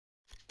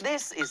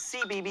This is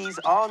Cbeebies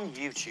on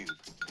YouTube.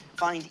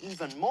 Find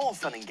even more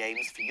fun and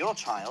games for your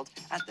child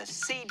at the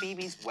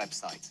Cbeebies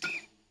website.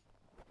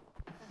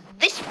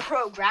 This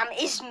program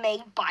is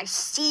made by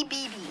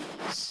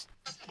Cbeebies.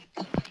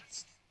 I'm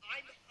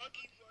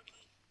Huggy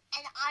Wuggy.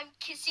 And I'm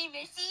Kissy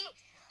Missy,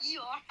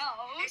 your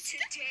host.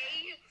 And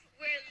today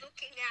we're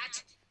looking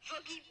at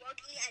Huggy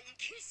Wuggy and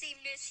Kissy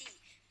Missy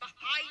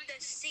behind the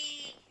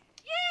scenes.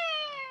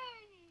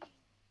 Yay!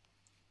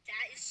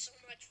 That is so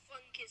much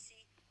fun,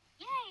 Kissy.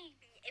 Yay!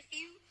 If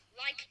you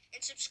like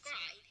and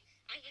subscribe,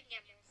 I can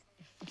get more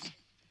followers.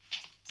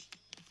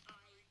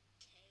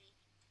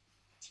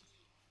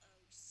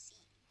 T-I-K-T-O-C.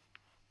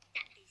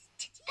 That is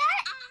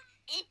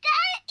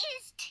That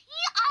is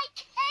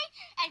T-I-K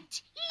and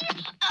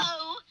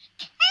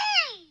T-O-K.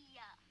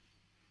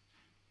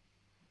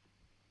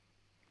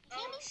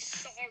 Oh,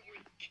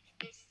 sorry,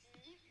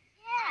 Kissy.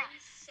 Yeah. I'm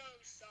so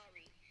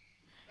sorry.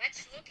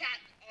 Let's look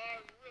at our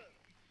room.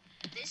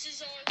 This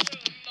is our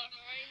room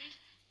behind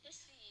the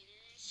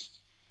scenes.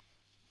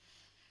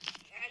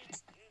 And the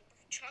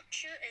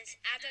structure is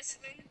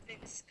Adasman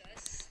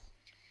Vinskus.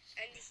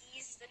 And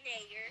he's the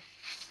mayor.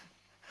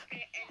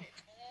 And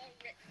it's all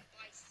written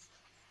by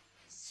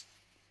Cbeebies.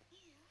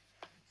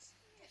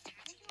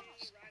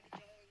 Tattoon,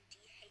 Ragdoll, and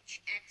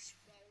DHX,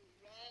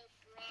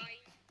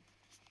 Brine.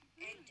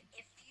 And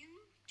if you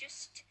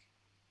just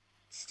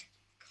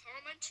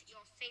comment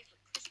your favorite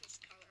Christmas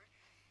color,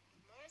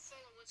 more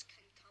followers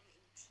can come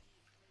in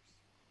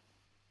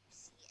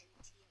T-O-C and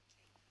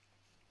T-O-K.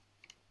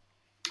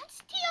 What's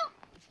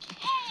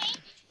T-O-K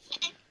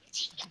and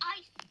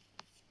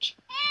T-I-K?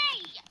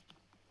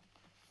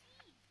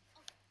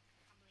 Oh, I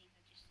can't believe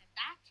I just said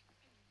that.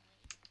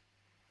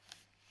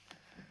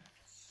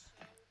 So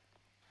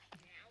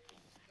now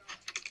we've got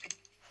a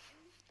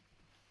new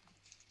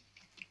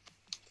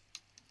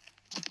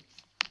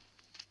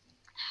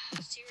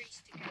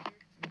series together.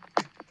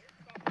 You're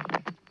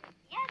probably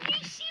Yeah,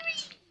 new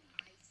series.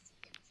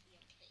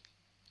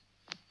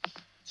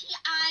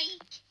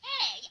 T-I-K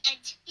and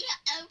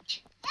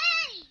T-O-K.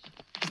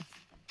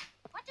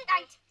 What did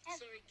I tell you?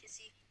 Sorry,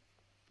 Kissy.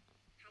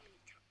 How many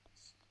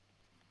times?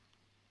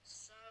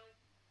 So,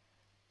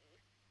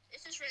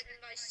 this is written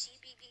by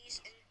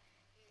Cbeebies, and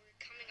we're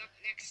coming up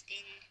next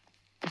in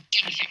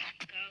Get Set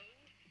Go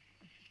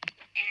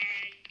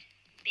and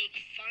Big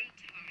Fun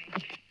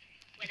Time,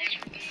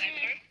 whatever.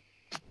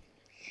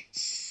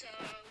 So,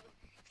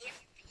 if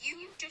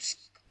you just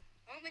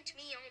comment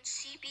me on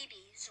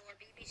Cbeebies or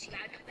BBC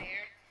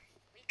Everywhere,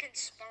 we can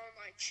spawn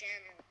my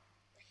channel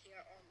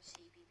here on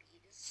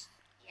Cbeebies.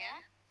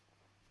 Yeah?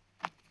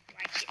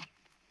 Like it.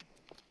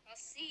 I'll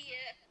see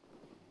ya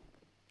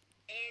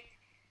in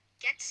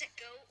Get Set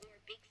Go or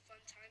Big Fun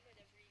Time,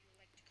 whatever you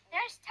like to call it.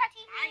 There's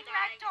Tatty Bye,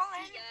 Ragdoll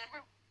see ya.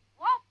 and...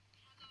 What?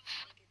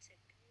 Get Set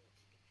Go or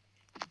Big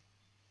Fun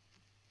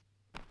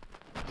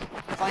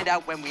Time. Find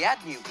out when we add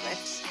new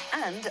clips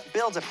and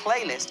build a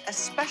playlist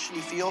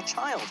especially for your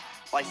child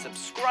by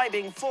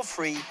subscribing for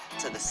free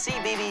to the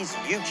Cbeebies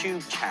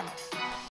YouTube channel.